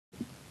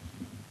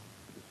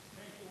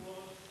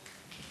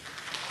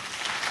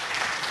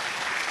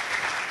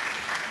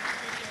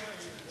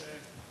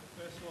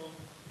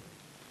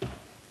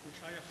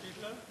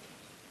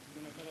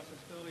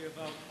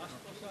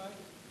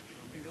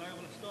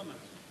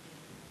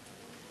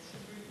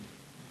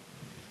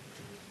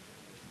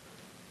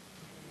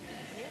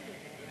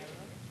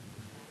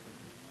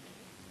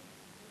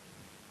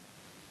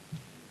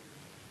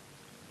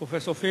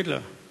Professor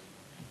Fidler.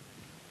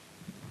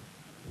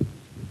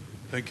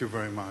 Thank you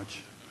very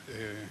much.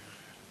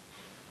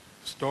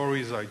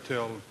 Stories I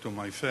tell to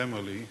my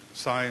family,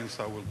 science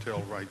I will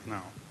tell right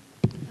now.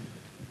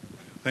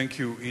 Thank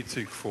you,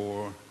 Itzik,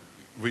 for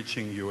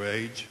reaching your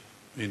age.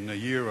 In a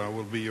year I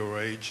will be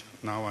your age.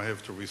 Now I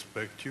have to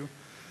respect you.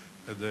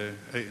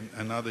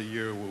 Another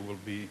year we will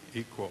be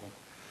equal.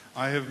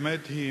 I have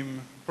met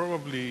him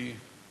probably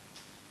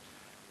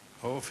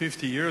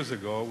 50 years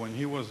ago when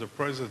he was the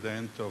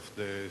president of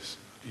the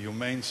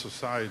Humane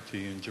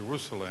Society in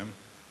Jerusalem,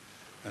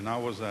 and I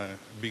was a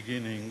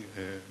beginning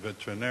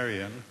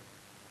veterinarian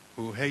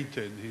who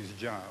hated his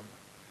job.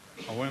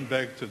 I went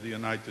back to the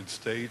United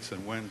States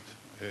and went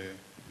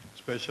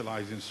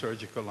specialized in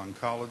surgical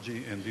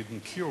oncology and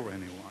didn't cure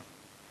anyone.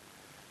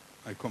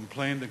 I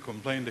complained and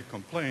complained and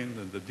complained,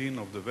 and the dean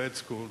of the vet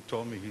school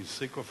told me he's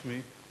sick of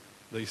me.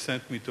 They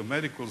sent me to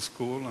medical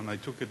school, and I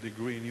took a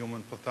degree in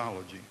human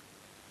pathology.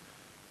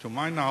 To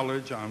my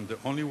knowledge, I'm the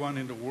only one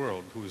in the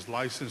world who is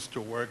licensed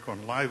to work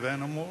on live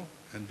animal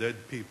and dead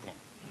people.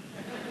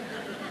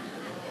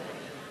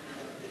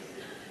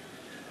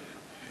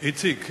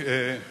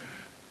 Itzik,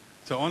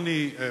 the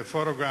only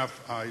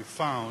photograph I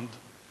found,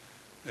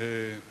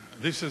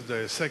 this is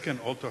the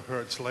second Otto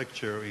Hertz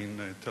lecture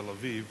in Tel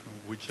Aviv,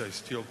 which I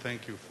still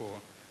thank you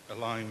for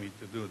allowing me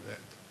to do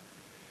that.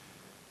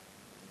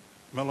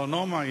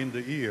 Melanoma in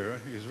the ear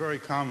is very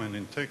common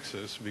in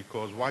Texas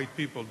because white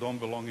people don't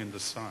belong in the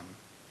sun.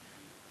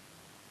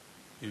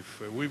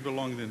 If we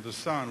belonged in the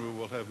sun, we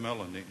will have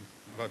melanin,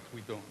 but we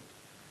don't.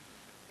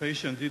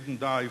 Patient didn't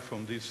die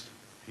from this,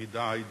 he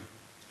died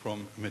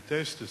from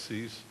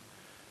metastasis,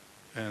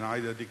 and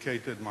I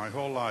dedicated my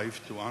whole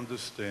life to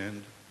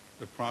understand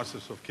the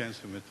process of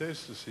cancer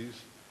metastasis,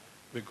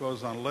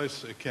 because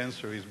unless a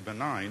cancer is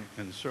benign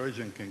and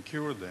surgeon can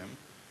cure them,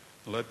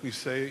 let me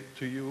say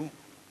to you,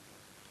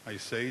 I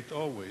say it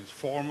always,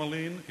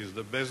 formalin is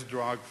the best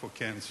drug for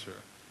cancer.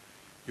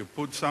 You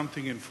put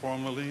something in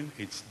formalin,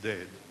 it's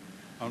dead.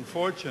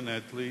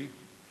 Unfortunately,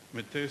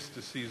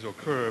 metastases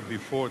occur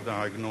before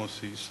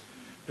diagnosis.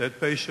 That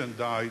patient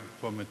died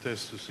from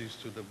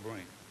metastases to the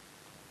brain.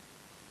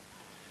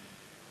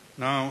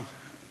 Now,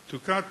 to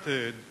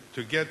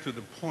get to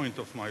the point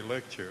of my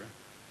lecture,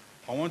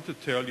 I want to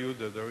tell you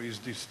that there is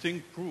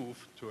distinct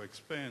proof to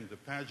expand the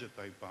Paget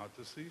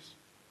hypothesis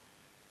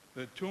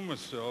that tumor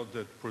cells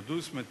that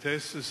produce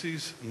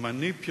metastases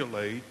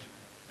manipulate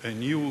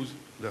and use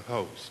the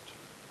host.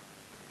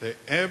 They're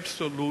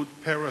absolute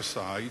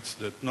parasites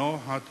that know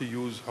how to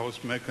use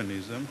host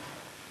mechanism,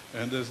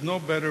 and there's no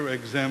better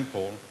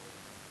example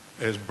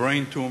as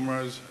brain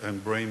tumors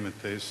and brain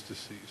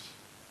metastases.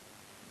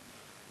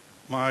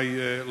 My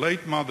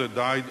late mother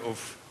died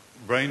of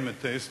brain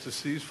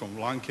metastases from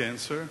lung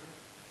cancer,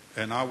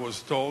 and I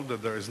was told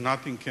that there is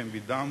nothing can be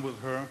done with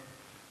her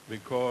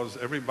because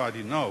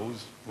everybody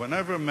knows.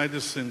 Whenever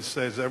medicine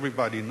says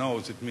everybody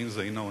knows, it means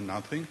they know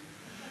nothing.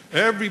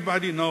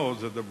 Everybody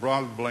knows that the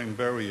blood-brain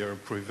barrier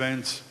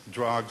prevents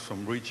drugs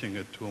from reaching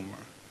a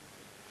tumor.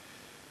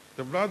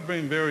 The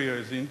blood-brain barrier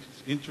is an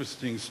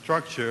interesting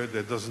structure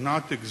that does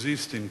not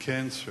exist in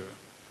cancer,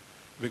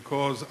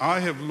 because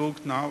I have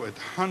looked now at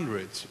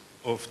hundreds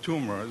of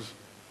tumors,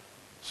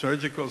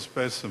 surgical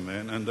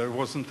specimen, and there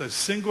wasn't a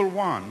single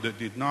one that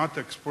did not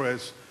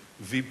express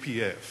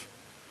VPF.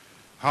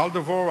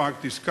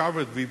 Haldevorak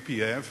discovered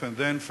VPF, and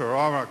then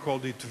Ferrara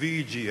called it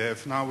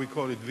VEGF. Now we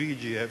call it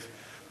VEGF,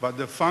 but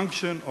the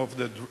function of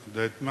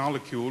that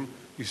molecule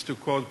is to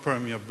cause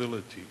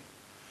permeability.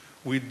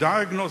 We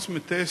diagnose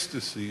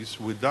metastases,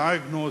 we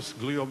diagnose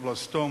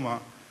glioblastoma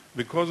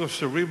because of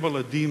cerebral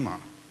edema.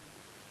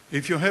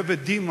 If you have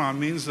edema, it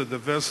means that the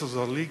vessels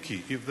are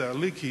leaky. If they're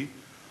leaky,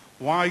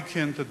 why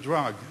can't a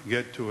drug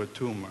get to a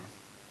tumor?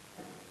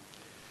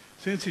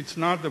 Since it's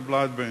not the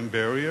blood-brain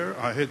barrier,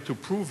 I had to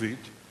prove it.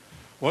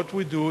 What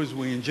we do is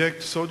we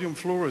inject sodium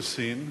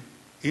fluorescein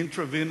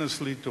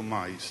intravenously to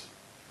mice.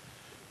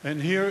 And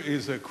here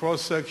is a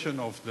cross-section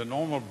of the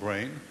normal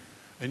brain,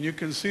 and you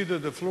can see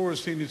that the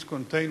fluorescein is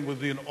contained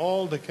within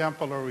all the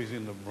capillaries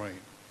in the brain.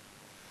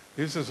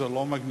 This is a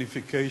low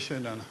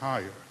magnification and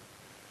higher.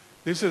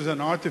 This is an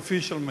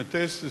artificial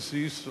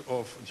metastasis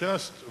of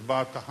just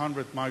about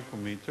 100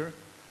 micrometer.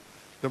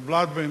 The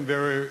blood-brain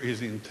barrier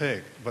is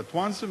intact, but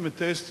once the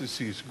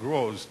metastasis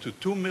grows to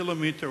 2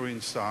 millimeter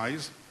in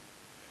size,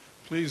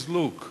 please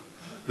look,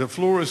 the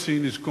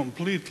fluorescein is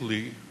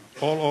completely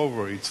all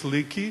over. It's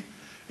leaky,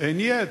 and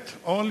yet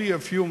only a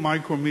few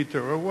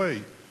micrometer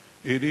away.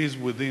 It is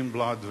within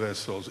blood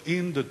vessels.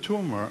 In the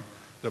tumor,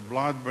 the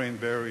blood-brain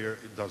barrier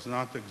does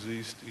not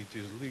exist. It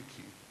is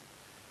leaky.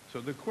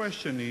 So the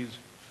question is,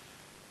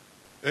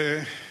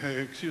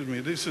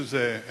 this is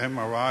an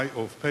MRI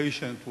of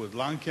patient with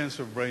lung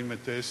cancer brain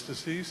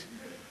metastases,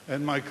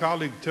 and my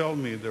colleague told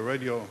me, the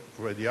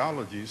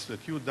radiologist,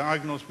 that you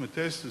diagnose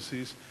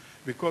metastases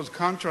because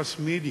contrast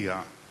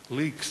media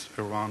leaks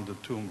around the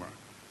tumor.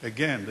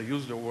 Again, they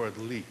use the word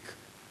leak.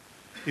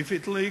 If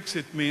it leaks,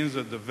 it means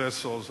that the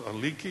vessels are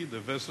leaky. The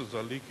vessels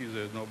are leaky,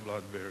 there's no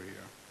blood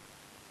barrier.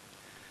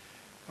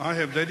 I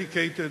have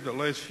dedicated the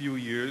last few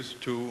years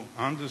to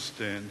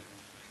understand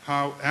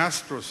how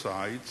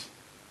astrocytes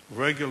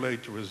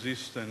regulate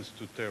resistance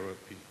to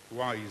therapy.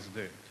 Why is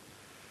that?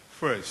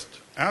 First,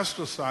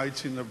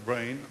 astrocytes in the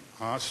brain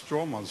are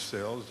stromal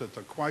cells that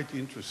are quite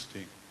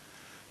interesting.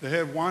 They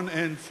have one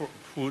end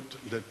foot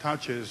that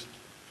touches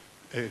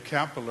a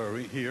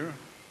capillary here.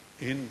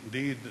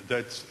 Indeed,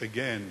 that's,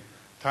 again,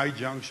 tight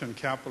junction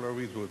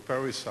capillaries with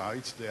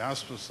pericytes. The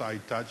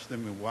astrocyte touch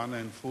them in one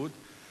end foot,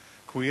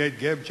 create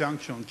gap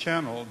junction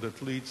channel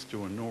that leads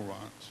to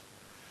neurons.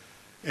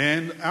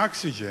 And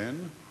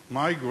oxygen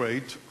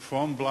migrate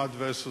from blood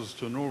vessels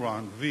to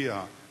neuron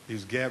via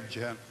this gap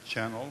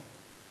channel.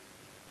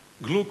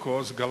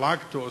 Glucose,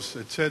 galactose,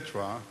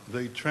 etc.,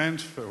 they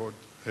transfer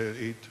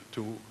it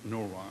to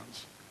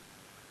neurons.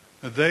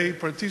 They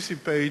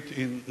participate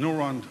in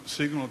neuron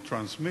signal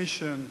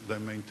transmission, they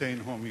maintain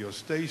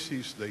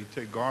homeostasis, they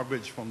take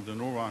garbage from the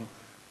neuron,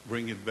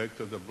 bring it back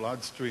to the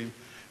bloodstream.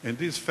 In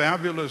this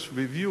fabulous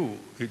review,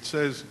 it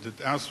says that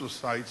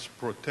astrocytes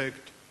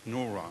protect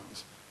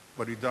neurons,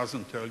 but it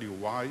doesn't tell you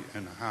why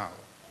and how.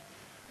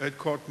 It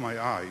caught my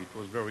eye, it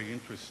was very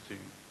interesting.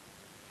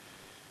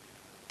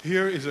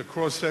 Here is a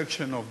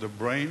cross-section of the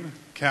brain,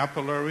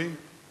 capillary.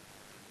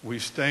 We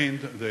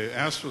stained the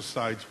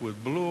astrocytes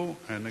with blue,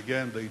 and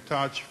again, they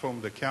touch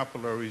from the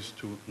capillaries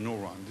to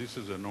neurons. This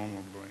is a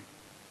normal brain.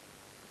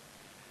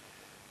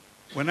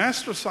 When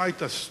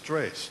astrocytes are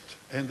stressed,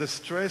 and the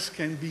stress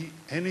can be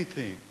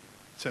anything,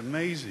 it's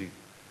amazing.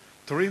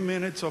 3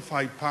 minutes of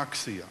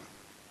hypoxia,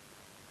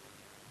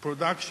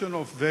 production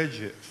of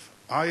VEGF,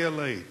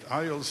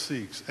 IL-8,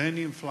 IL-6,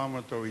 any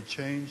inflammatory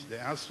change, the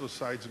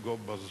astrocytes go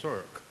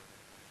berserk.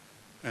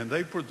 And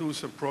they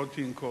produce a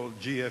protein called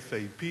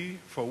GFAP,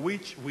 for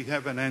which we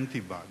have an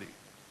antibody.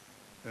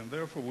 And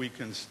therefore, we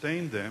can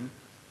stain them.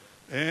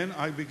 And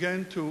I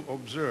began to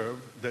observe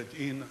that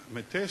in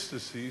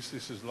metastasis,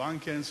 this is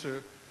lung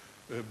cancer,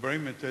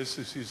 brain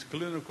metastasis,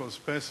 clinical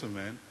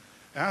specimen,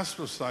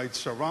 astrocytes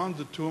surround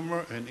the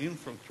tumor and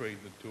infiltrate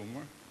the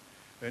tumor.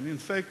 And in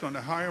fact, on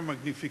a higher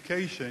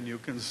magnification, you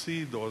can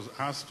see those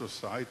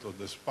astrocytes, or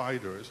the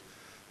spiders,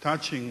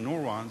 touching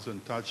neurons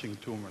and touching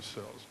tumor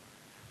cells.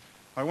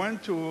 I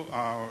went to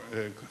our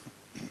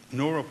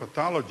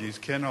neuropathologist,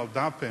 Ken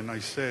Aldape, and I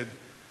said,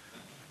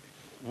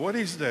 what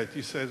is that?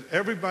 He says,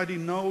 everybody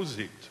knows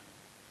it,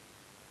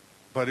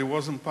 but it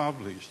wasn't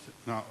published.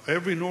 Now,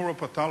 every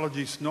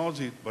neuropathologist knows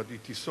it, but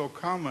it is so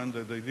common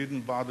that they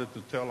didn't bother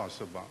to tell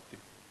us about it.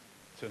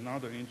 It's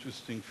another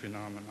interesting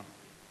phenomenon.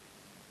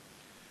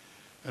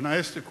 And I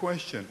asked the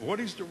question, what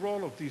is the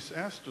role of these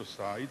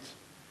astrocytes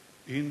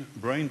in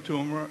brain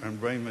tumor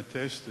and brain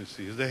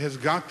metastases? There has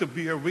got to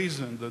be a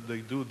reason that they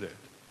do that.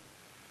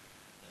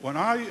 When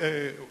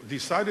I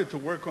decided to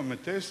work on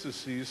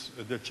metastases,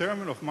 the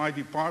chairman of my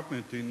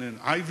department in an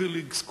Ivy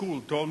League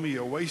school told me,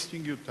 you're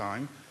wasting your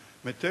time.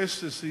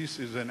 Metastasis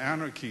is an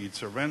anarchy.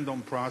 It's a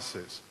random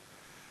process.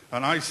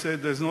 And I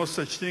said, there's no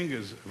such thing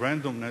as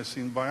randomness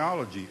in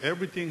biology.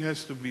 Everything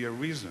has to be a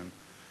reason,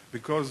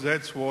 because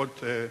that's what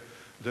the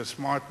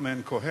smart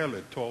man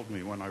Kohelet told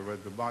me when I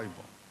read the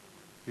Bible.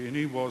 And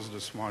he was the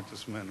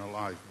smartest man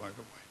alive, by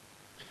the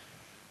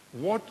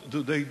way. What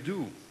do they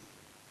do?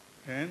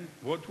 And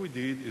what we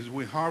did is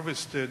we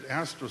harvested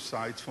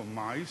astrocytes from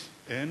mice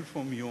and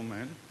from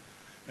humans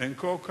and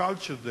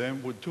co-cultured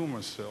them with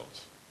tumor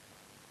cells.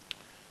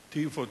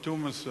 T for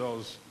tumor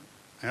cells,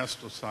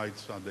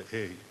 astrocytes are the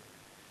A.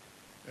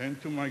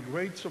 And to my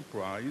great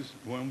surprise,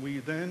 when we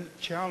then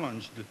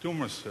challenged the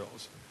tumor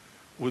cells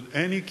with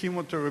any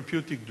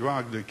chemotherapeutic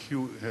drug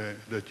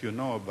that you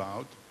know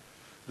about,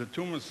 the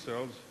tumor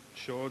cells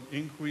showed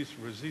increased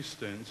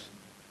resistance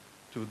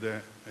to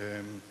the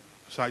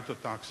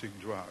cytotoxic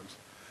drugs.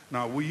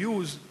 Now, we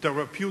use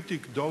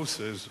therapeutic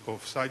doses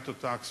of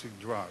cytotoxic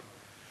drug.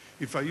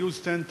 If I use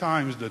 10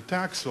 times the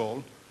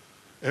Taxol,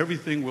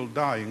 everything will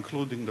die,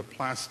 including the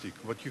plastic.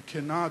 But you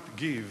cannot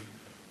give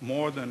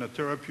more than a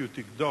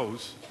therapeutic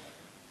dose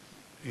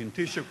in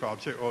tissue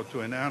culture or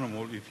to an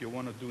animal if you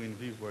want to do in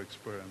vivo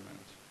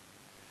experiments.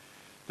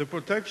 The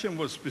protection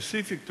was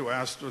specific to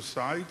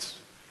astrocytes.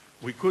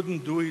 We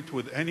couldn't do it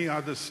with any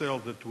other cell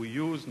that we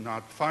use,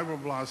 not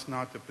fibroblasts,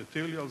 not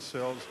epithelial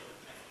cells.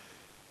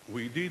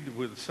 We did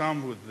with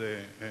some with the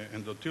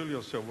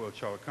endothelial cell,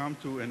 which I'll come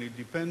to, and it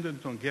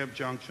depended on gap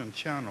junction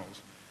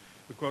channels.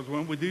 Because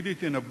when we did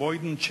it in a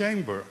Boyden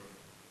chamber,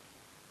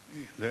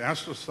 the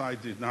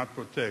astrocyte did not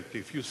protect.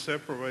 If you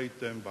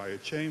separate them by a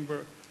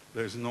chamber,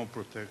 there's no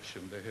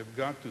protection. They have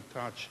got to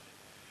touch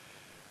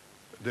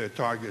their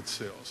target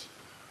cells.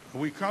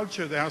 We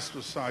cultured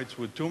astrocytes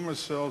with tumor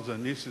cells,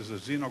 and this is a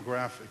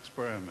xenograph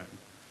experiment.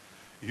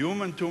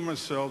 Human tumor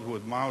cells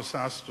with mouse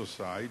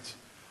astrocytes,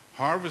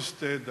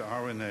 harvested the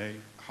RNA,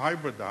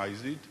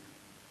 hybridized it,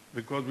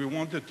 because we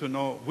wanted to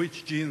know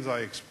which genes are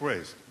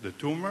expressed, the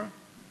tumor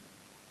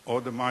or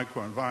the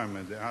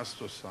microenvironment, the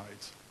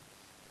astrocytes.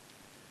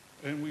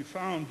 And we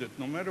found that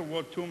no matter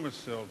what tumor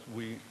cells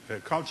we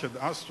cultured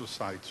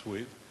astrocytes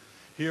with,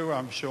 here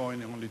I'm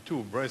showing only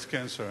two, breast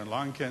cancer and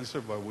lung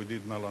cancer, but we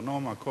did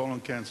melanoma,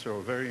 colon cancer,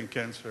 ovarian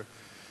cancer,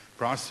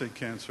 prostate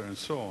cancer, and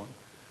so on,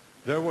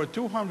 there were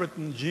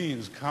 200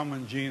 genes,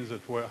 common genes,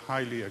 that were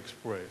highly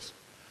expressed.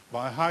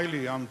 By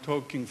highly, I'm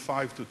talking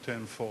 5 to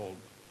 10-fold.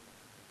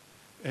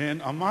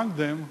 And among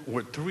them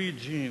were 3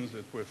 genes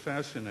that were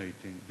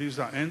fascinating. These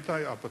are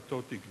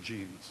anti-apoptotic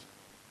genes,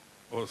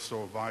 or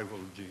survival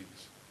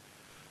genes.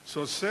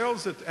 So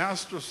cells that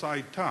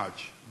astrocyte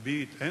touch,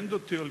 be it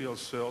endothelial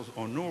cells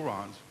or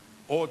neurons,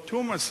 or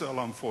tumor cell,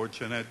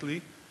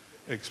 unfortunately,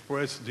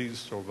 express these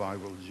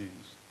survival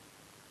genes.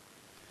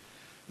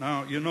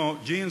 Now, you know,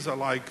 genes are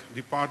like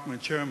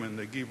department chairmen.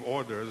 They give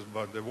orders,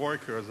 but the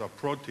workers are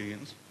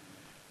proteins.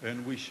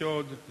 And we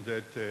showed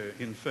that,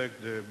 in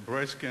fact, the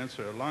breast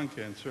cancer, lung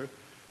cancer,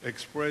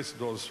 express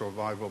those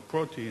survival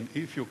proteins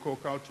if you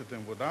co-culture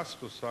them with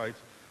astrocytes,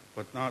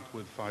 but not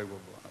with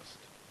fibroblasts.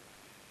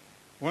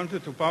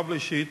 Wanted to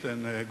publish it,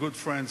 and a good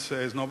friend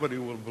says, nobody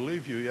will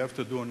believe you. You have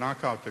to do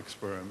knockout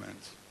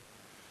experiments.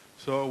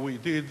 So we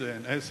did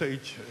an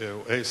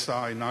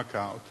SI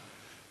knockout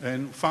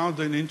and found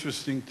an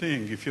interesting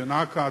thing. If you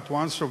knock out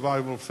one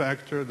survival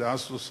factor, the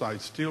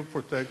astrocyte's still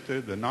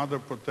protected, another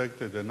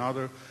protected,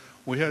 another.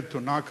 We had to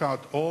knock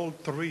out all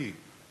 3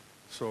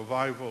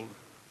 survival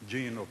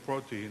gene or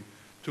protein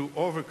to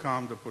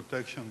overcome the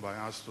protection by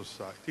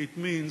astrocyte. It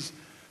means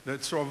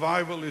that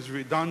survival is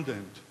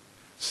redundant.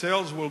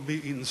 Cells will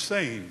be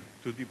insane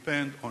to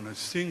depend on a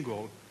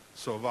single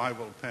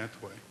survival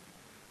pathway.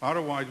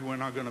 Otherwise, we're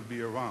not going to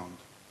be around.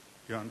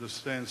 You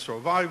understand?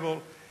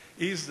 Survival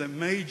is the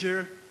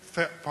major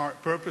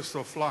purpose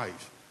of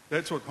life.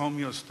 That's what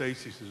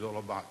homeostasis is all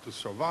about, to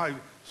survive,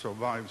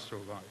 survive,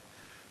 survive.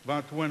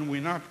 But when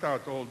we knocked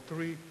out all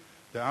 3,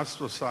 the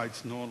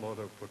astrocytes no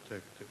longer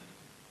protected.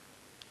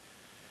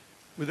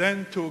 We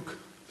then took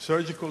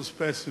surgical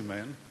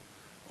specimen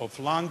of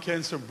lung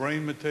cancer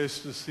brain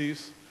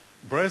metastases,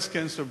 breast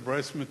cancer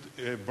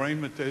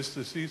brain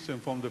metastases,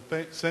 and from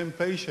the same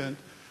patient,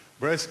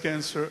 breast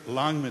cancer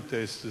lung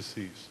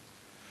metastases.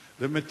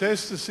 The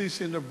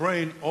metastases in the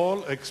brain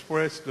all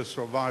express the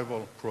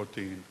survival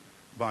protein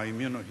by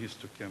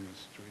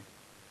immunohistochemistry.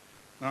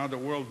 Now the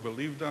world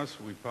believed us,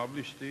 we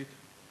published it,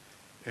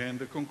 and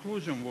the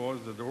conclusion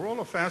was that the role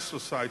of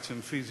astrocytes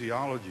in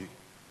physiology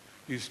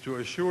is to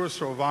assure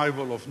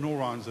survival of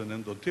neurons and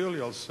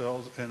endothelial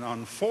cells, and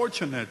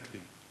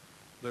unfortunately,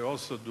 they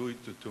also do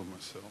it to tumor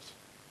cells.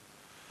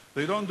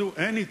 They don't do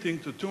anything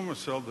to tumor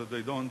cells that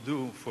they don't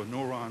do for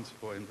neurons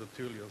or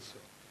endothelial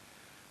cells.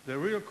 The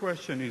real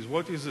question is,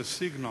 what is the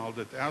signal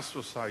that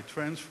astrocytes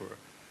transfer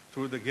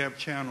through the gap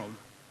channel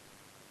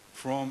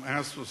from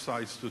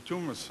astrocytes to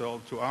tumor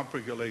cells to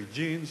upregulate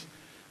genes?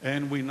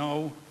 And we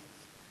know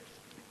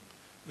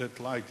that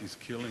light is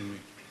killing me.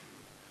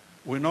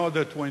 We know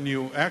that when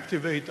you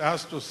activate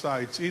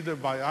astrocytes, either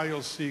by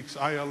IL-6,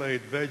 IL-8,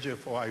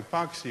 VEGF, or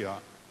hypoxia,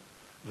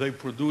 they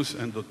produce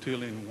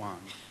endothelin-1.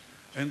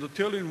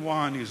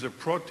 Endothelin-1 is a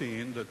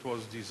protein that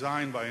was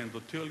designed by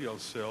endothelial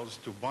cells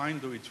to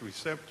bind to its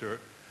receptor,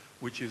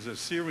 which is a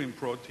serine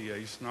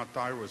protease, not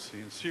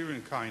tyrosine,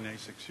 serine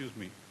kinase, excuse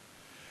me.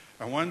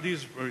 And when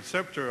these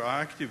receptors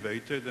are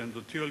activated,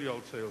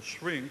 endothelial cells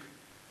shrink.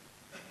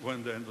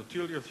 When the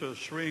endothelial cells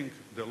shrink,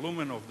 the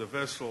lumen of the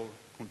vessel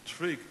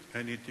constricts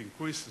and it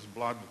increases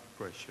blood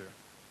pressure.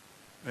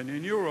 And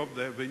in Europe,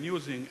 they've been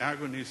using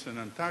agonists and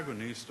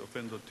antagonists of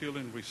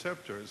endothelin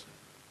receptors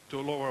to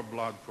lower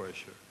blood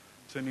pressure.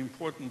 It's an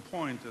important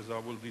point as I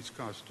will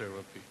discuss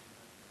therapy.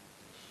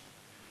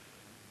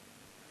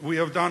 We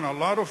have done a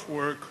lot of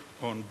work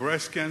on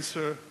breast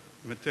cancer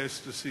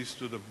metastases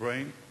to the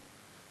brain,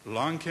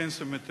 lung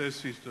cancer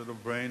metastases to the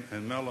brain,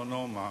 and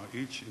melanoma,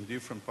 each in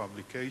different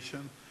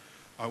publications.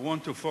 I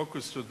want to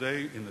focus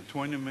today, in the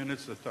 20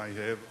 minutes that I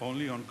have,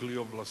 only on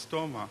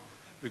glioblastoma,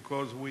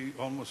 because we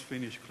almost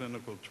finished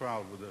clinical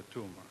trial with that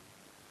tumor.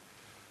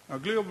 Now,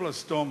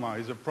 glioblastoma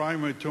is a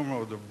primary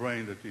tumor of the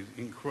brain that is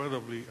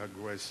incredibly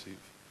aggressive.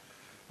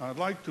 I'd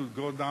like to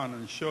go down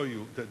and show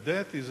you that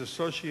that is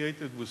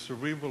associated with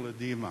cerebral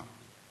edema.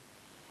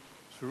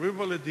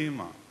 Cerebral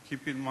edema,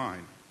 keep in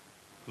mind,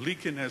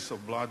 leakiness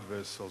of blood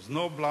vessels,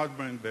 no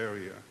blood-brain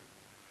barrier.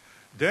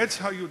 That's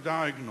how you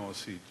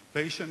diagnose it.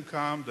 Patient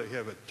comes, they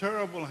have a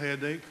terrible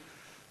headache,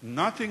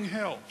 nothing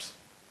helps.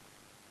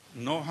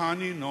 No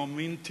honey, no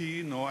mint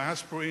tea, no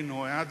aspirin,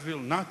 no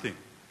Advil, nothing.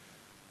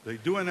 They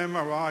do an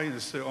MRI and they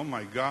say, oh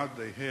my God,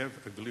 they have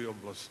a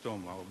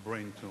glioblastoma, or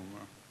brain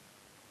tumor.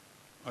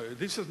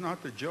 This is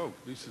not a joke,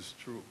 this is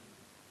true.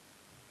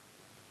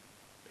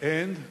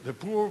 And the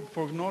poor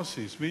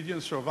prognosis,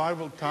 median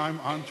survival time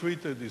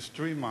untreated is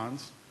 3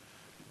 months.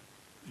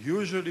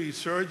 Usually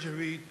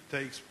surgery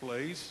takes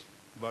place,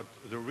 but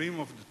the rim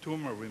of the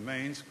tumor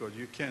remains because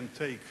you can't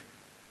take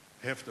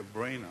half the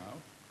brain out.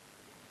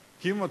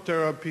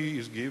 Chemotherapy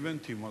is given,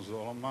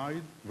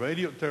 temozolomide,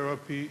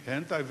 radiotherapy,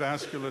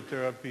 antivascular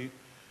therapy,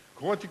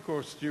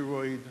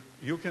 corticosteroid.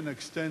 You can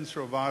extend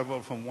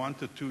survival from 1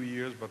 to 2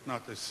 years, but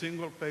not a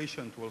single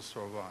patient will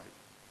survive.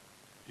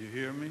 You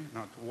hear me?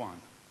 Not one.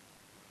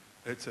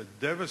 It's a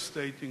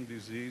devastating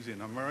disease.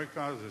 In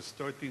America, there's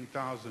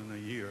 13,000 a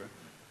year.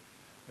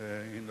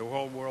 in the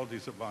whole world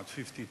is about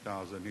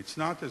 50,000. It's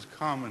not as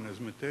common as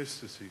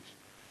metastasis.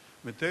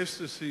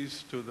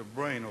 Metastasis to the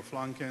brain of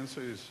lung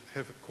cancer is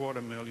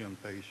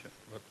 250,000 patients.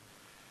 But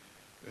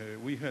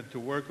we had to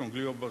work on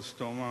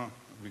glioblastoma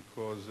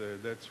because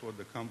that's what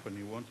the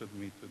company wanted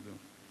me to do.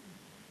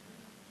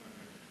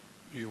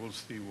 You will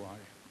see why.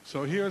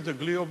 So here's the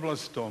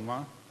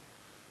glioblastoma.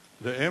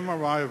 The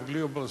MRI of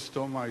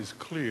glioblastoma is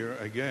clear.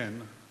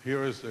 Again,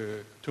 here is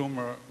the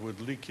tumor with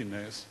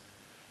leakiness.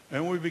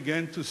 And we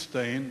began to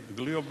stain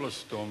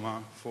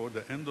glioblastoma for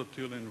the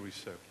endothelin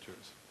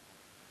receptors.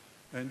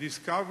 And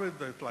discovered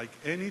that, like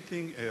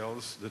anything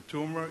else, the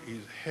tumor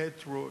is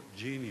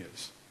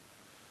heterogeneous.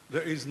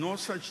 There is no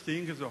such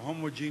thing as a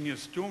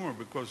homogeneous tumor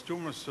because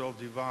tumor cells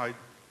divide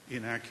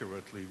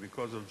inaccurately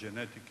because of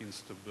genetic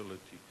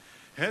instability.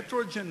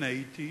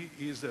 Heterogeneity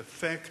is a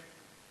fact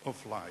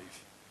of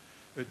life.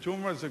 The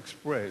tumors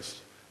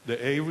express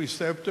the A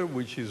receptor,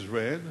 which is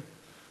red,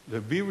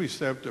 the B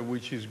receptor,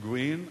 which is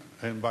green,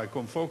 and by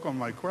confocal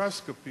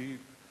microscopy,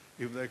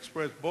 if they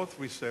express both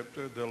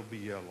receptors, they'll be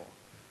yellow.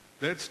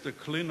 That's the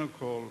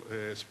clinical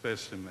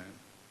specimen.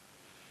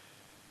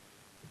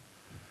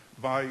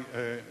 By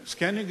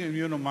scanning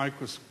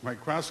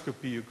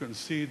immunomicroscopy, you can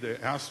see the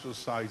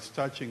astrocytes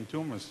touching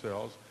tumor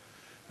cells,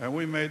 and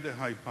we made a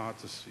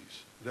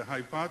hypothesis. The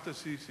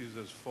hypothesis is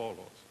as follows.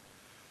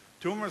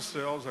 Tumor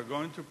cells are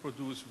going to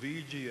produce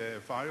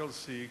VEGF,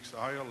 IL-6,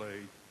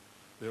 IL-8.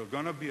 They're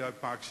going to be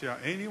hypoxia.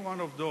 Any one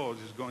of those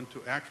is going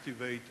to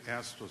activate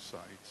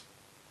astrocytes,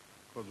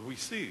 because we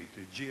see it,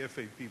 it's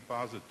GFAP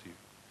positive.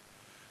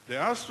 The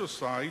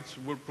astrocytes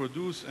will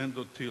produce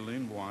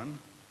endothelin-1.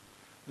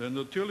 The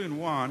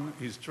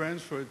endothelin-1 is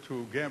transferred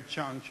through gap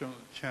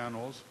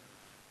channels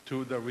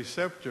to the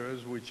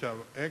receptors, which are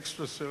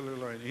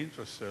extracellular and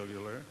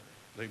intracellular.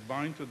 They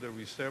bind to the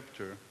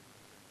receptor.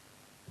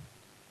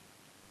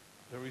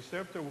 The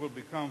receptor will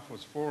become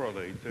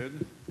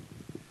phosphorylated.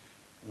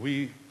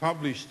 We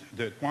published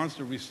that once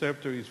the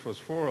receptor is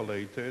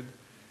phosphorylated,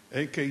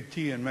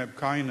 AKT and MAP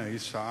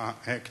kinase are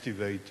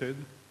activated.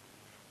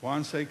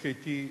 Once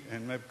AKT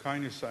and MAP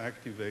kinase are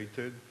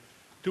activated,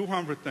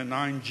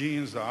 209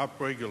 genes are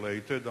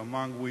upregulated,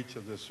 among which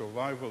are the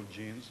survival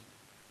genes,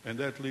 and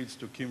that leads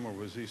to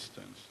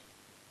chemoresistance.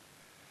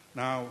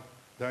 Now,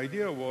 the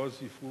idea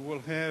was if we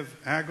will have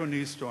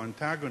agonist or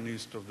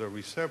antagonist of the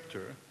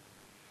receptor,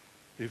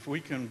 if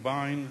we can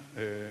bind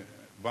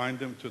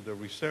them to the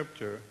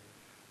receptor,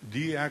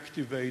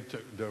 deactivate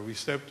the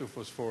receptor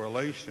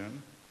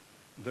phosphorylation,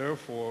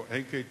 therefore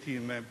AKT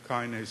and MAP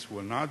kinase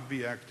will not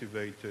be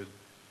activated,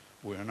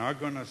 we're not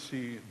going to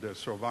see the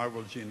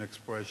survival gene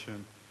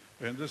expression,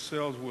 and the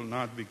cells will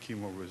not be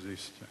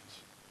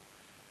chemoresistant.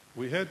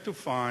 We had to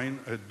find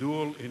a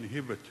dual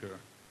inhibitor,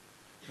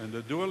 and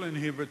the dual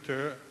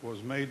inhibitor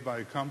was made by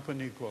a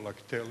company called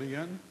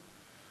Actelion.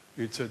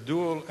 It's a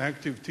dual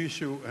active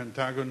tissue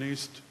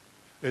antagonist,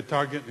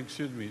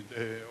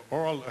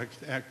 oral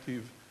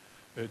active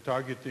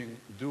targeting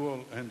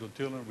dual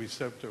endothelin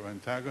receptor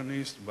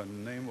antagonist by the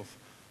name of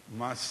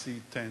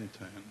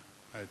macitentan.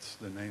 That's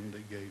the name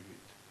they gave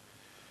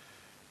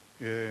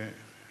it.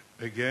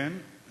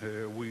 Again,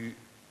 we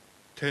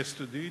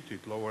tested it.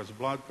 It lowers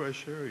blood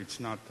pressure. It's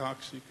not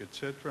toxic,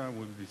 etc.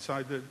 We've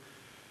decided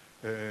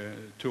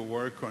to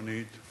work on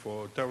it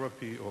for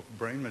therapy of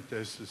brain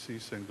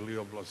metastasis and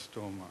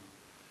glioblastoma.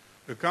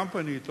 The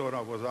company thought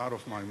I was out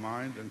of my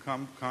mind, and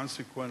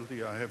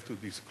consequently, I have to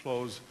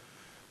disclose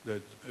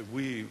that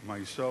we,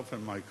 myself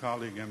and my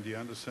colleague, MD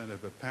Anderson,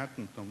 have a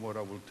patent on what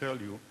I will tell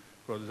you,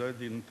 because I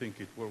didn't think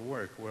it would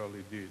work. Well,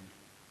 it did.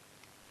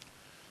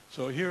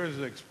 So here is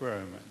the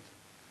experiment.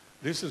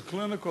 This is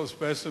clinical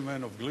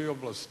specimen of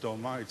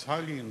glioblastoma. It's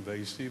highly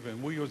invasive,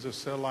 and we use a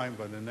cell line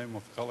by the name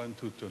of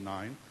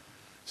LN229.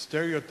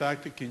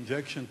 Stereotactic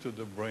injection to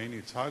the brain.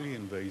 It's highly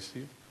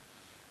invasive.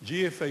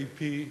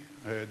 GFAP,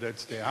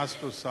 that's the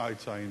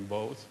astrocytes, are in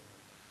both.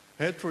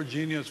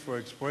 Heterogeneous for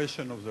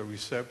expression of the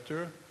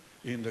receptor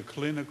in the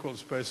clinical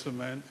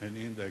specimen and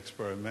in the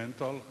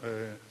experimental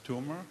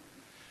tumor.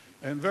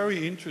 And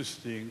very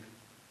interesting,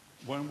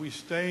 when we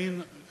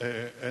stain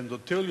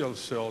endothelial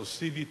cells,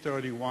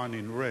 CD31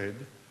 in red,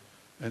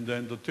 and the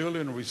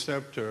endothelin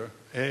receptor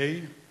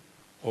A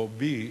or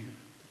B,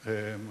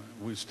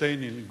 we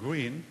stain in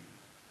green,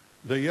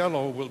 the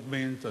yellow will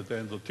mean that the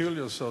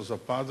endothelial cells are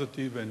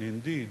positive, and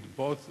indeed,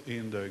 both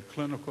in the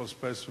clinical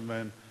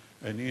specimen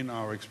and in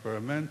our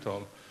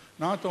experimental,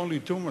 not only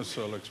tumor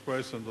cell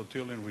express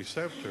endothelin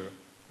receptor,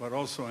 but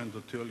also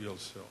endothelial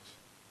cells.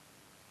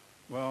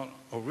 Well,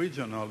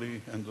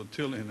 originally,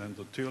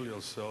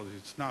 endothelial cells,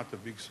 it's not a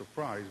big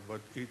surprise,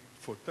 but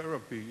for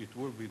therapy, it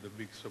will be the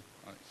big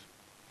surprise.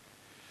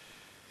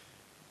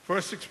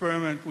 First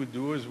experiment we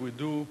do is we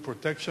do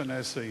protection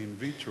assay in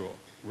vitro.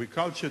 We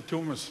culture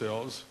tumor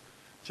cells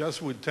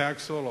just with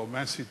Taxol or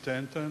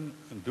macitentan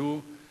and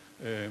do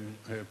a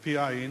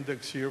PI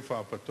index here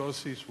for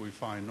apoptosis. We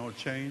find no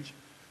change.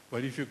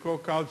 But if you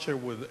co-culture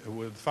with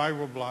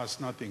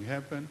fibroblasts, nothing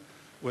happened.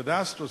 With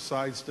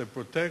astrocytes, they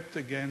protect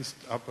against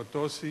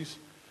apoptosis,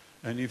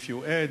 and if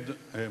you add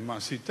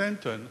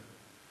macitentan,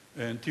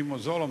 and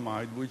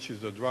temozolomide, which is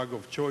the drug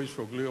of choice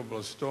for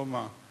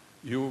glioblastoma,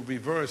 you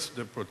reverse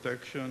the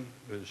protection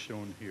as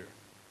shown here.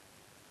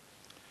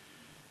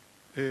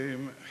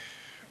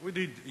 We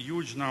did a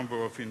huge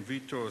number of in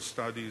vitro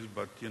studies,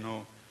 but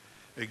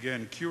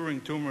again,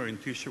 curing tumor in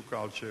tissue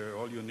culture,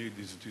 all you need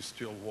is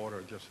distilled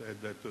water. Just add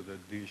that to the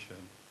dish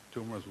and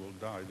tumors will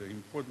die. The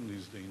important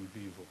is the in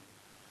vivo.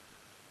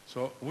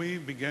 So we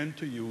began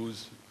to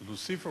use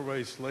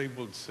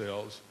luciferase-labeled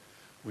cells.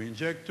 We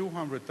inject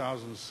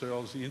 200,000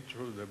 cells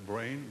into the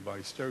brain by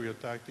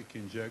stereotactic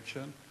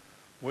injection.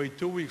 Wait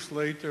 2 weeks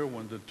later,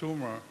 when the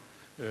tumor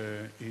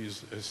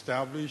is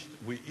established,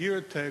 we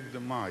ear tag the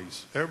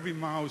mice. Every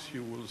mouse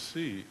you will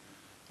see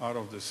out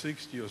of the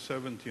 60 or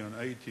 70 or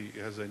 80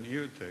 has an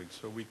ear tag,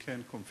 so we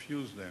can't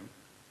confuse them.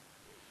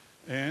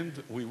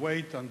 And we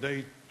wait on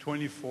day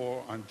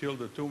 24 until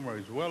the tumor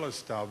is well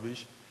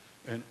established,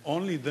 and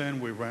only then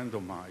we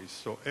randomize.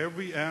 So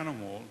every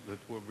animal that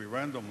will be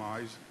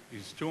randomized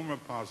is tumor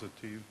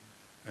positive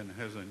and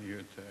has an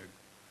ear tag.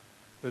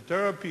 The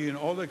therapy in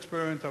all the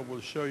experiments I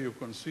will show you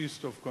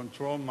consists of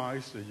control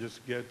mice. They just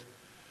get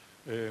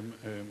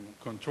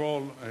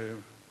control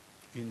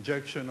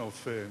injection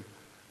of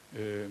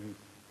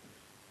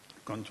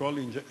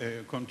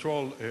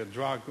control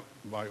drug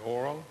by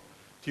oral,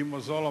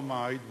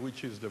 temozolomide,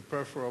 which is the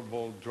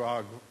preferable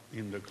drug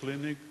in the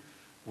clinic.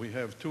 We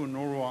have 2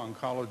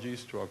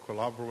 neuro-oncologists who are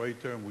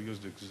collaborators, and we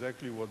used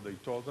exactly what they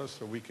told us,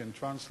 so we can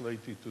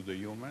translate it to the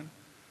human.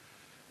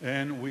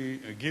 And we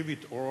give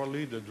it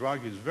orally. The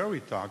drug is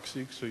very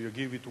toxic, so you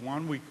give it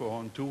 1 week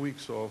on, 2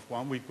 weeks off,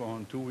 1 week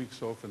on, 2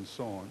 weeks off, and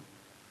so on.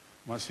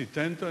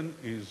 Macitentan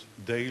is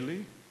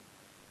daily,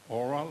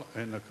 oral,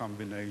 and a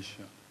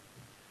combination.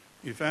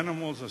 If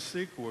animals are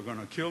sick, we're going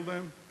to kill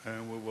them,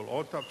 and we will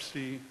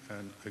autopsy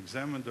and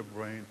examine the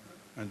brain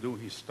and do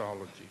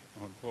histology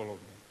on all of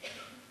them.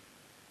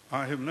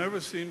 I have never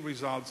seen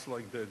results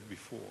like that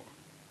before,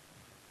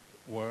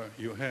 where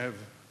you have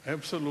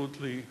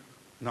absolutely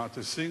not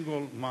a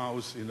single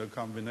mouse in the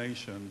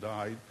combination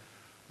died,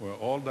 where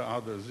all the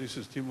others, this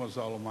is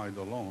temozolomide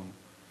alone,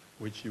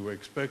 which you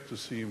expect to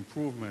see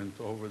improvement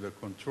over the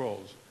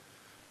controls.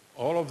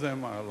 All of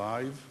them are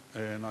alive,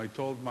 and I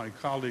told my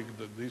colleague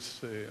that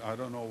this, I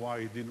don't know why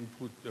he didn't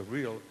put a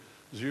real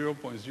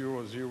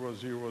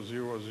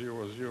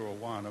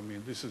 0.0000001. I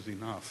mean, this is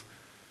enough.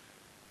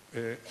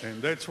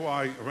 And that's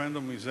why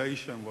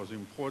randomization was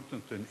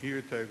important and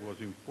ear tag was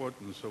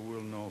important, so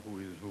we'll know who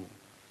is who.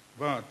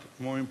 But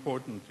more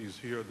important is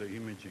here the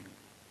imaging.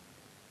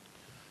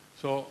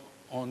 So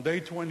on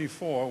day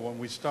 24, when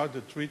we start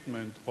the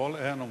treatment, all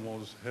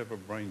animals have a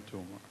brain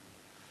tumor.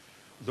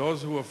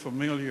 Those who are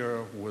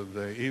familiar with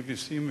the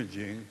EVIS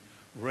imaging,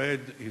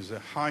 red is a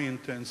high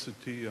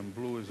intensity and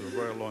blue is a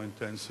very low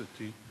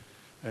intensity.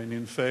 And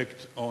in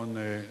fact, on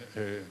the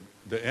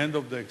end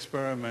of the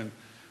experiment,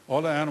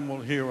 all the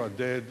animals here are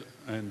dead,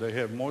 and they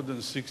have more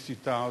than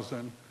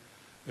 60,000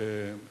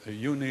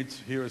 units.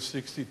 Here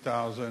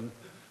 60,000,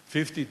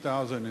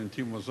 50,000 in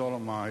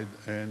temozolomide,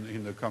 and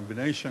in the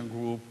combination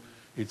group,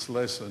 it's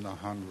less than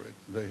 100.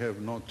 They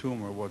have no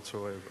tumor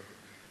whatsoever.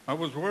 I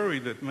was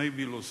worried that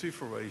maybe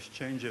luciferase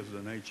changes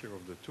the nature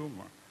of the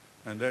tumor,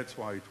 and that's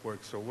why it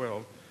works so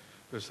well.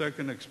 The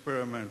second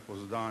experiment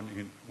was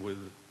done with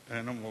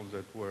animals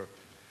that were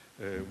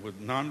with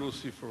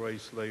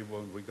non-luciferase label,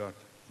 and we got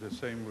the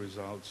same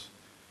results,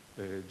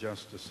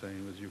 just the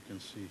same as you can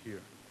see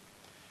here.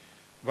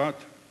 But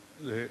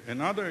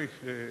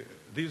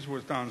these were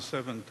done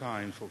 7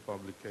 times for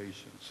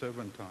publication,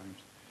 7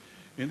 times.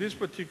 In this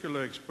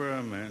particular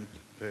experiment,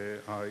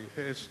 I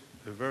asked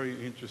a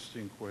very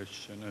interesting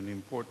question, an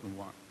important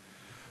one.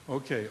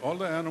 Okay, all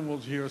the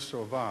animals here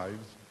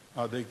survived.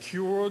 Are they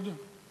cured,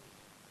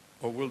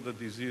 or will the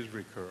disease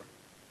recur?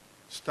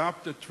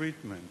 Stop the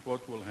treatment,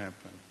 what will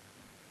happen?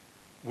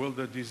 Will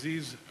the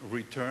disease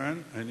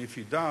return? And if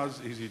it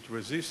does, is it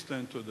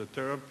resistant to the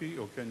therapy,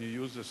 or can you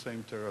use the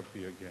same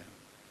therapy again?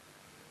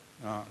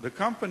 The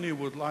company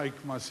would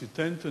like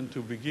macitentan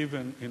to be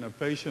given in a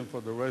patient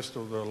for the rest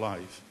of their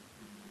life.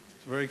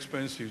 It's a very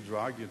expensive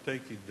drug. You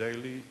take it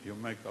daily, you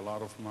make a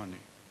lot of money.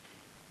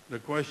 The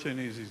question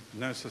is it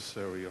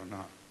necessary or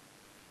not?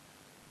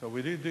 So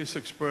we did this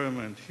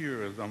experiment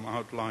here, as I'm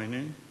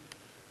outlining.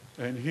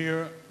 And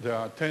here there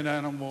are 10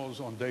 animals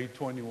on day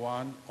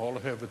 21. All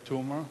have a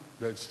tumor.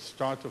 That's the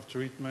start of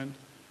treatment.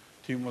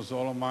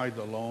 Temozolomide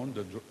alone,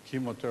 the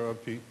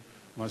chemotherapy.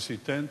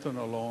 Macitentan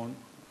alone,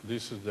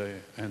 this is the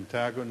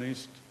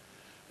antagonist.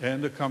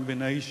 And the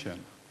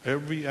combination.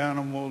 Every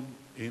animal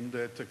in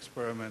that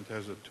experiment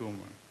has a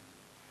tumor.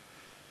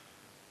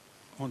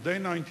 On day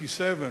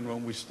 97,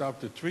 when we stop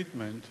the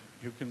treatment,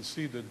 you can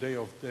see the day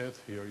of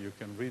death here. You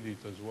can read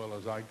it as well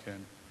as I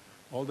can.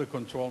 All the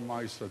control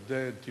mice are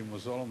dead,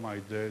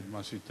 temozolomide dead,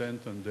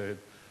 macitentan dead.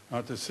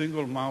 Not a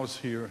single mouse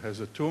here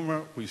has a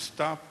tumor. We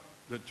stop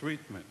the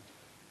treatment.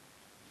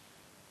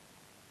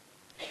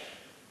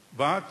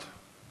 But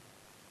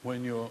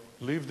when you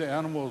leave the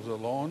animals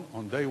alone,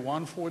 on day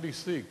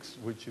 146,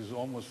 which is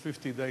almost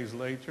 50 days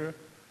later,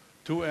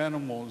 2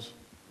 animals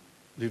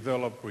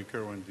develop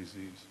recurrent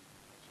disease.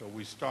 So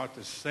we start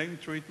the same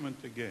treatment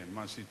again,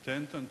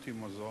 macitentan,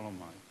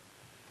 temozolomide.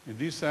 In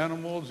these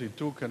animals, it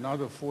took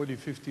another 40,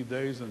 50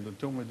 days and the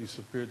tumor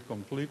disappeared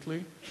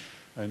completely.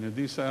 And in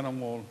this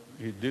animal,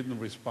 it didn't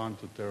respond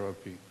to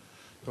therapy.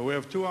 So we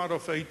have 2 out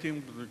of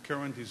 18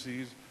 recurrent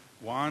disease.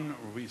 1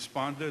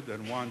 responded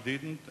and 1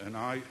 didn't, and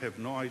I have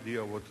no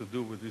idea what to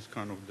do with this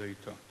kind of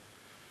data.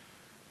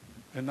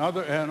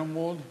 Another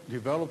animal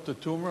developed a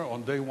tumor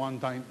on day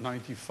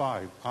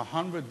 195.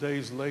 100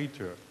 days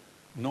later,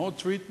 no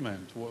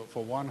treatment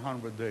for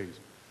 100 days.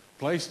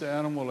 Place the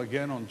animal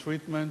again on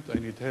treatment,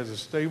 and it has a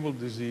stable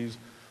disease.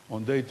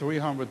 On day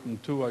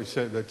 302, I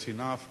said, that's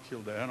enough,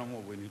 kill the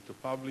animal, we need to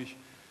publish.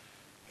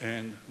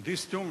 And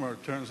this tumor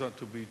turns out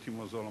to be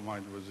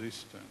temozolomide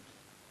resistant.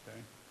 Okay?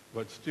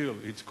 But still,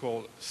 it's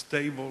called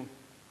stable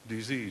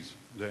disease.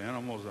 The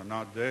animals are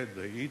not dead,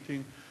 they're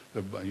eating.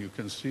 You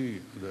can see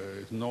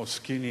there's no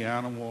skinny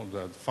animal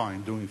that's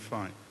fine, doing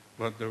fine.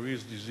 But there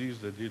is disease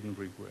that didn't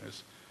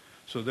regress.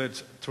 So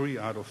that's 3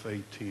 out of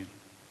 18.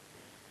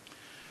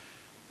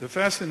 The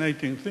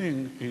fascinating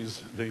thing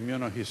is the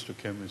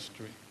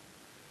immunohistochemistry.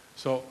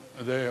 So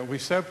the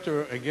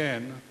receptor,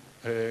 again,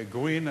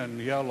 green and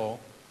yellow,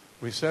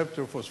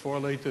 receptor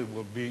phosphorylated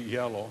will be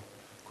yellow.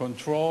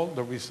 Control,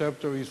 the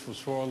receptor is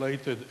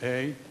phosphorylated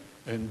A,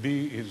 and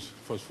B is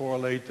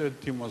phosphorylated.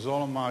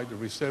 Temozolomide, the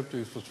receptor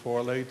is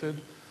phosphorylated.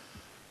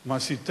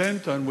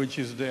 Macitentan, which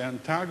is the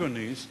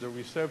antagonist, the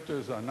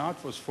receptors are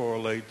not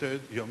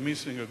phosphorylated. You're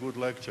missing a good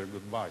lecture,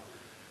 goodbye.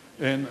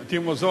 And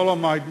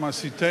temozolomide,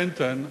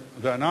 macitentan,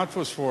 they're not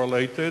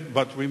phosphorylated,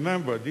 but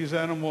remember, these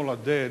animals are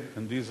dead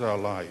and these are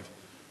alive.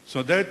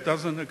 So that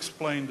doesn't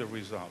explain the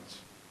results.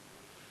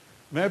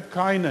 MEP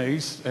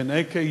kinase and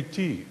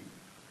AKT,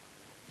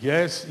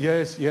 yes,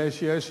 yes,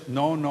 yes, yes,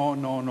 no, no,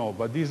 no, no.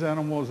 But these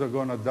animals are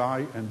going to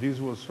die and these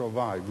will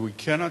survive. We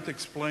cannot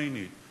explain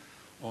it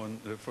on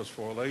the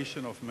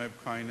phosphorylation of MEP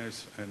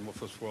kinase and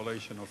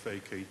phosphorylation of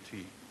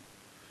AKT.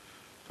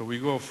 So we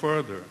go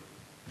further.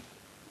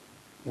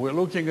 We're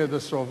looking at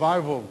the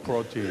survival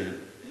protein.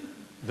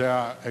 They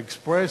are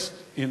expressed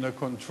in the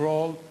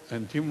control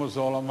and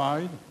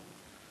temozolomide.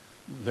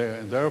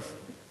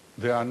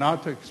 They are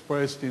not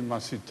expressed in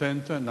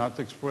macitentan, not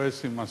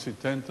expressed in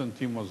macitentan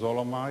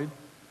temozolomide.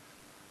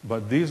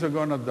 But these are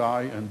going to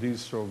die and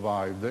these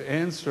survive. The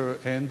answer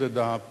ended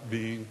up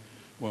being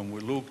when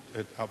we looked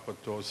at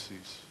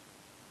apoptosis,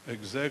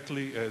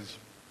 exactly as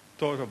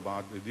thought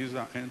about. These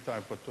are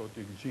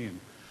anti-apoptotic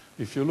genes.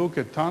 If you look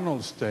at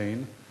tunnel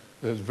stain,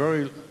 there's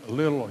very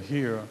little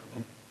here,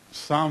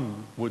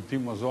 some with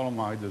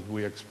temozolomide as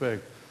we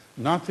expect,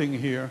 nothing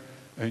here,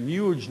 a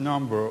huge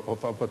number of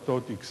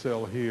apoptotic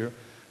cells here,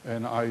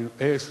 and I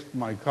asked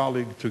my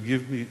colleague to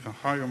give me a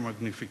higher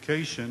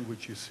magnification,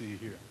 which you see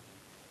here.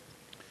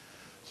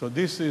 So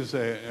this is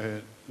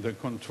the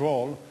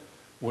control.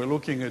 We're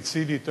looking at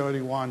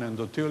CD31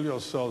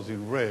 endothelial cells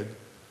in red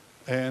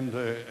and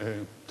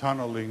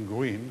tunnel in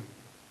green.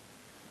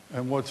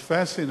 And what's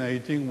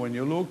fascinating, when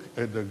you look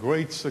at the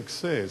great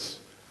success,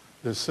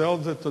 the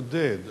cells that are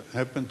dead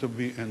happen to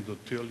be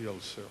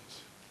endothelial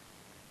cells.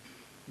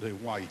 They're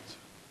white.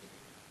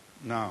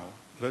 Now,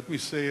 let me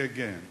say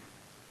again,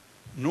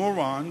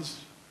 neurons,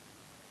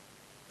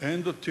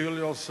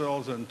 endothelial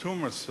cells, and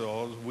tumor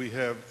cells, we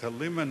have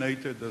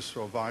eliminated the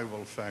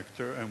survival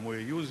factor, and we're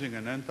using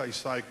an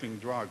anti-cycling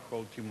drug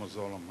called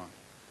temozolomide.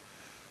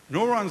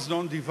 Neurons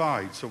don't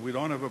divide, so we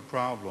don't have a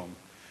problem.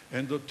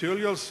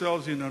 Endothelial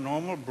cells in a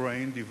normal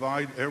brain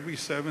divide every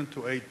 7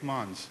 to 8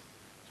 months,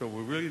 so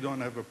we really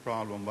don't have a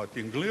problem. But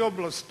in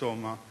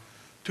glioblastoma,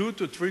 2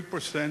 to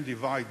 3%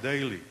 divide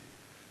daily.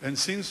 And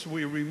since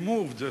we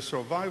removed the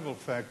survival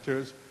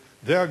factors,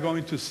 they are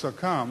going to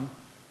succumb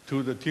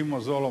to the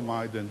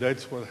temozolomide, and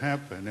that's what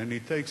happened. And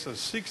it takes us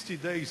 60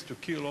 days to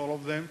kill all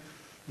of them.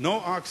 No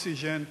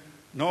oxygen,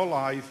 no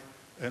life.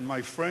 And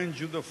my friend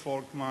Judah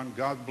Folkman,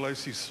 God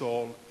bless his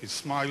soul, is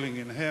smiling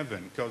in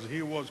heaven because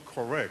he was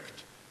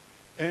correct.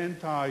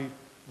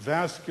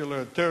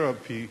 Anti-vascular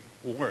therapy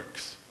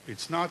works.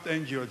 It's not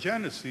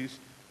angiogenesis,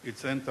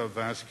 it's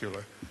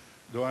anti-vascular.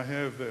 Do I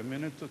have a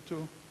minute or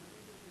two?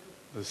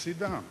 Let's sit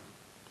down.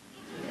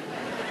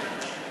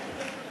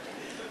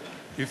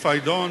 If I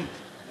don't...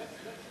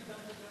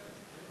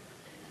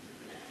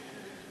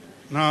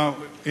 Now,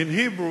 in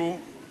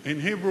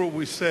Hebrew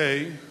we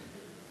say,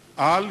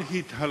 Al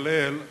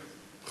hithalel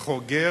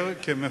choger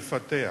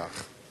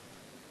kemefateach.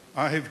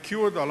 I have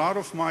cured a lot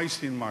of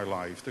mice in my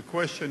life. The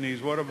question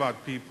is, what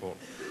about people?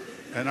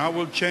 And I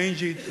will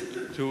change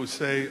it to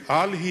say,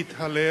 Al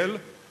hithalel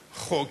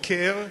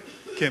choker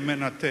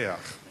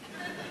kemenateach.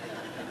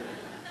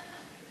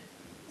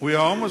 We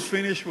are almost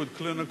finished with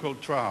clinical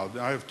trial.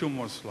 I have 2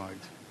 more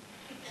slides.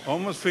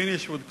 Almost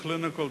finished with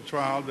clinical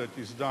trial that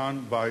is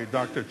done by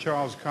Dr.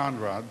 Charles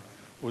Conrad,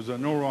 who is a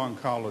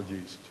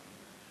neuro-oncologist.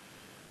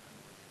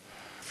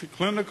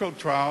 Clinical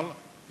trial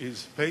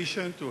is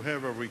patient who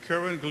have a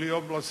recurrent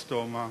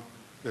glioblastoma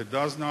that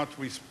does not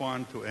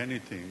respond to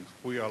anything.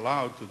 We are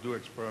allowed to do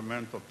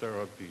experimental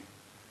therapy.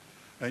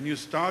 And you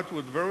start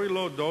with very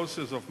low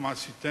doses of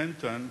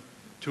macitentan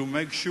to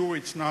make sure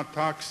it's not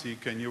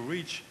toxic, and you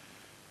reach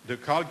the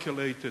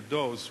calculated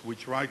dose,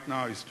 which right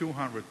now is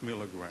 200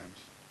 milligrams.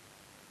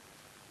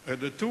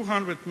 At the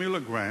 200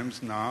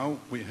 milligrams now,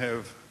 we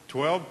have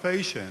 12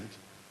 patients,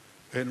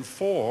 and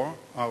 4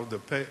 out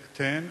of the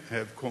 10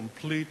 have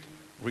complete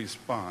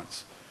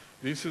response.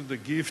 This is the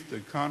gift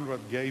that Conrad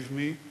gave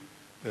me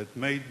that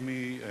made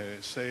me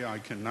say I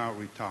can now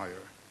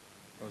retire.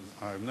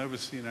 I've never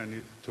seen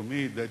any, to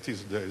me, that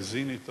is the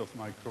zenith of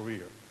my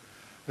career.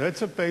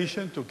 That's a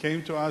patient who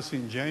came to us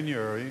in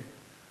January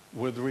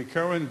with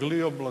recurrent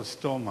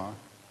glioblastoma,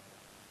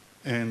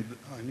 and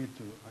I can't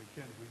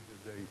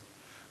read the date.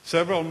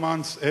 Several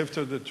months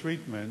after the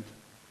treatment,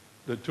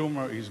 the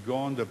tumor is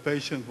gone. The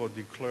patient was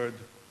declared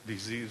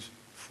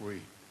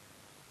disease-free.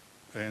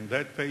 And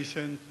that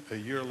patient, a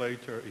year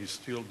later, is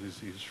still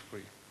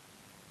disease-free.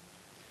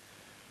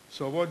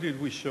 So what did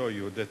we show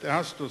you? That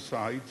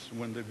astrocytes,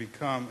 when they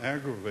become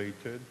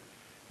aggravated,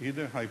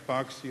 either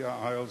hypoxia,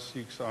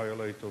 IL-6,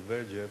 IL-8, or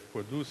VEGF,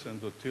 produce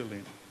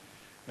endothelin.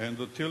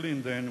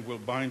 Endothelin then will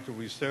bind to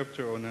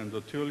receptor on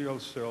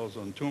endothelial cells,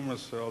 on tumor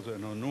cells,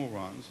 and on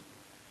neurons.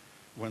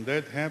 When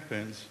that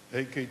happens,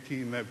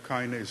 AKT MEP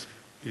kinase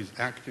is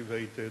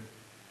activated.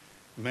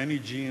 Many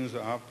genes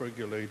are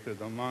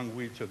upregulated, among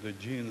which are the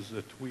genes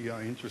that we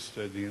are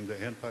interested in,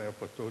 the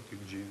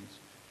anti-apoptotic genes.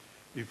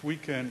 If we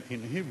can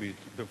inhibit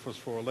the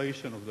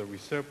phosphorylation of the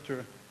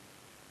receptor,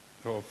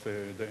 of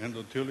the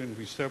endothelin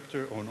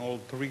receptor on all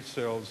 3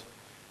 cells,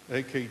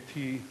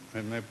 AKT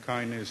and MEP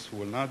kinase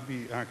will not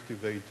be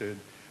activated.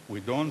 We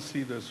don't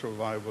see the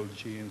survival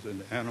genes, and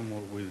the animal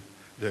with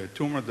the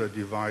tumor that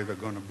divide are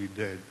going to be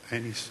dead,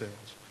 any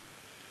cells.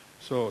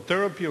 So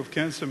therapy of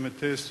cancer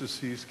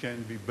metastases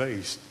can be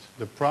based.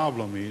 The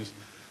problem is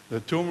the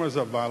tumors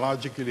are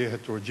biologically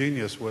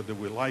heterogeneous, whether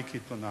we like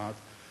it or not,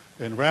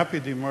 and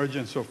rapid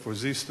emergence of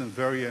resistant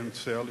variant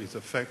cell is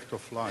a fact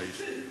of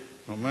life,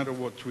 no matter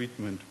what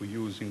treatment we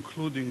use,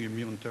 including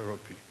immune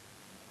therapy.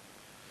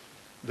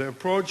 The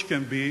approach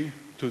can be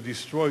to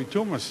destroy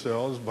tumor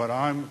cells, but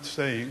I'm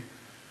saying,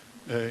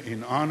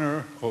 in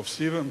honor of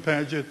Stephen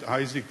Paget,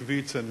 Isaac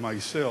Witz, and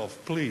myself,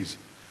 please,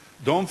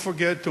 don't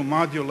forget to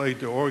modulate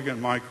the organ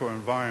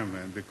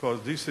microenvironment,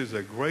 because this is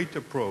a great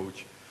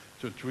approach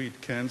to treat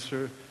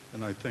cancer,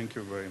 and I thank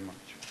you very much.